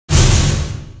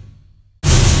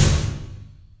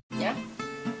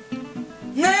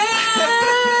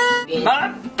mean.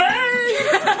 My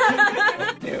face!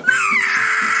 Ew.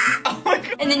 Oh my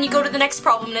god. And then you go to the next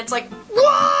problem and it's like,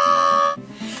 whoa!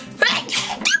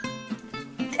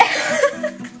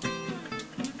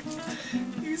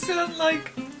 You sound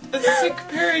like a sick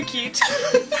parakeet.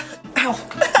 Ow.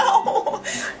 Ow!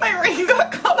 My ring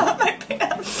got caught on my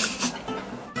pants.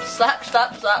 Slap,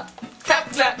 slap, slap.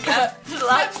 Clap, clap, clap.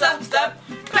 Slap, slap, slap.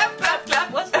 Clap, clap,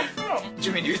 clap. What's that from?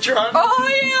 Jimmy Neutron? Oh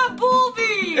yeah,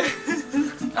 Bulby!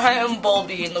 I am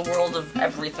Bulby in the world of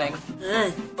everything.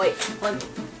 Wait, what?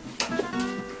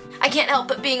 I can't help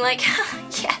but being like,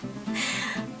 yeah,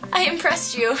 I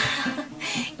impressed you.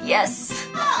 Yes.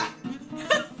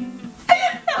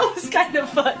 That was kind of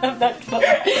fun. I'm not gonna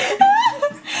lie.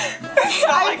 It's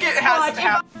not like it has to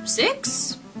happen.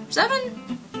 6?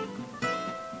 7?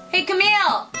 Hey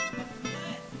Camille!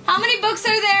 How many books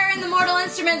are there in the Mortal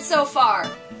Instruments so far?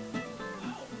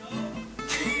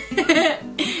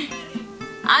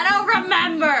 I don't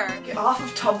remember! Get off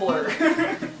of Tumblr.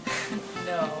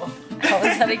 No. What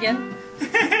was that again?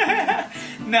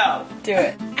 No. Do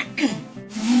it.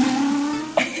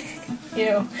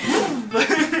 Ew.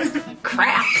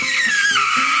 Crap.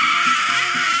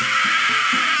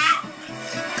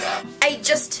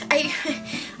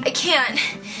 I can't.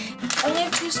 I only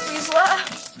have 2 sprees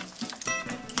left.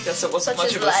 Guess it wasn't Such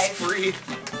much is of a life. spree.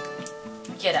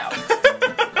 Get out.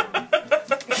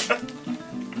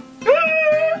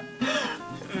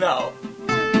 No.